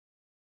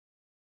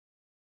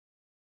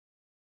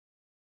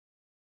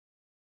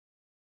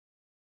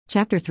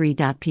Chapter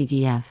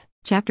 3.pdf.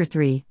 Chapter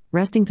 3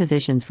 Resting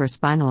Positions for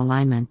Spinal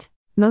Alignment.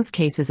 Most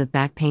cases of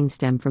back pain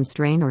stem from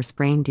strain or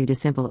sprain due to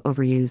simple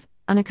overuse,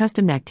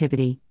 unaccustomed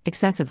activity,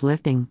 excessive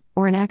lifting,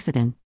 or an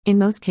accident. In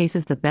most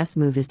cases, the best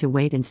move is to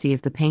wait and see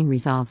if the pain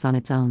resolves on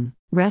its own.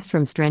 Rest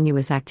from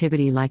strenuous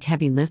activity like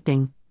heavy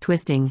lifting,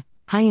 twisting,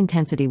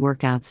 high-intensity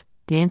workouts,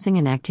 dancing,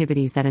 and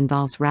activities that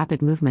involves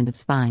rapid movement of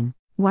spine.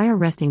 Why are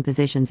resting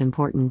positions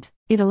important?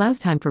 It allows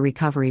time for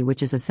recovery,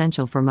 which is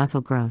essential for muscle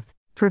growth.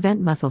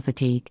 Prevent muscle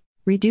fatigue.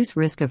 Reduce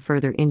risk of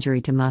further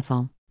injury to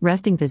muscle.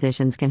 Resting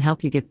positions can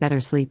help you get better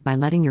sleep by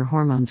letting your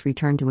hormones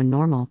return to a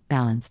normal,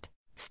 balanced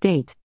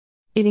state.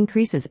 It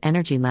increases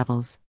energy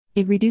levels.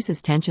 It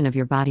reduces tension of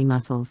your body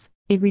muscles.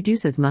 It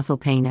reduces muscle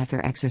pain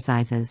after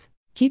exercises.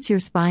 Keeps your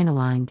spine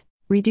aligned.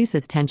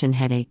 Reduces tension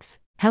headaches.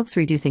 Helps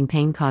reducing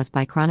pain caused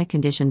by chronic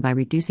condition by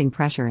reducing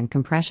pressure and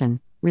compression.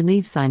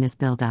 Relieves sinus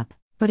buildup.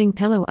 Putting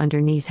pillow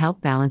under knees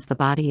help balance the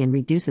body and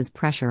reduces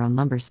pressure on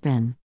lumbar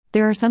spine.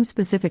 There are some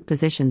specific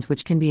positions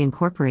which can be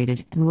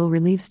incorporated and will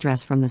relieve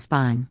stress from the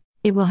spine.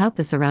 It will help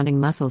the surrounding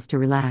muscles to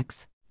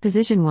relax.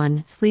 Position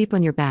 1. Sleep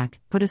on your back.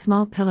 Put a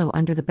small pillow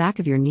under the back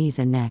of your knees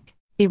and neck.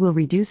 It will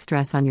reduce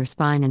stress on your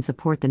spine and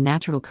support the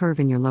natural curve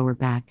in your lower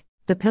back.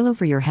 The pillow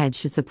for your head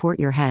should support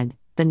your head,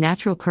 the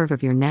natural curve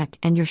of your neck,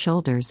 and your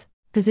shoulders.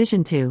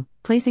 Position 2.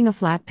 Placing a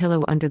flat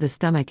pillow under the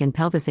stomach and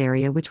pelvis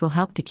area, which will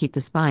help to keep the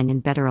spine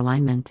in better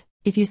alignment.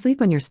 If you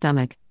sleep on your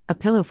stomach, a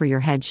pillow for your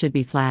head should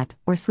be flat,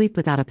 or sleep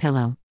without a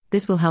pillow.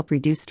 This will help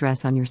reduce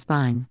stress on your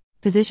spine.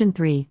 Position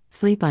 3.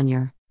 Sleep on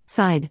your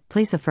side.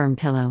 Place a firm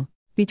pillow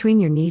between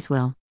your knees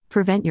will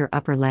prevent your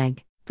upper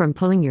leg from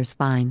pulling your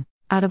spine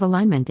out of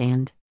alignment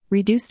and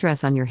reduce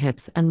stress on your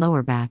hips and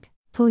lower back.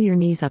 Pull your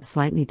knees up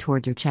slightly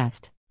toward your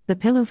chest. The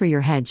pillow for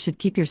your head should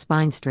keep your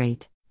spine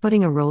straight.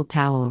 Putting a rolled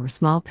towel or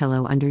small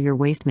pillow under your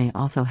waist may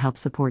also help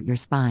support your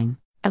spine.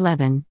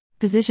 11.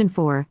 Position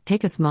 4.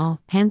 Take a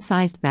small,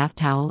 hand-sized bath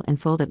towel and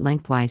fold it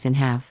lengthwise in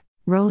half.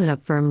 Roll it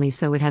up firmly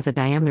so it has a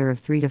diameter of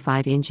 3 to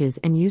 5 inches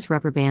and use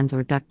rubber bands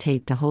or duct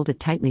tape to hold it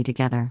tightly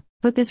together.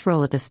 Put this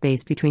roll at the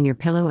space between your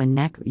pillow and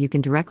neck, or you can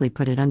directly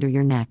put it under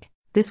your neck.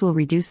 This will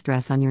reduce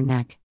stress on your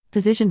neck.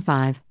 Position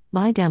 5.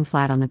 Lie down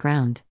flat on the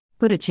ground.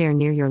 Put a chair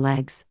near your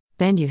legs.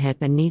 Bend your hip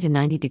and knee to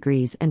 90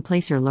 degrees and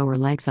place your lower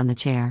legs on the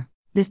chair.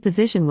 This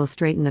position will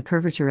straighten the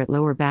curvature at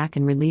lower back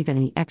and relieve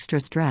any extra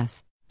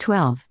stress.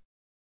 12.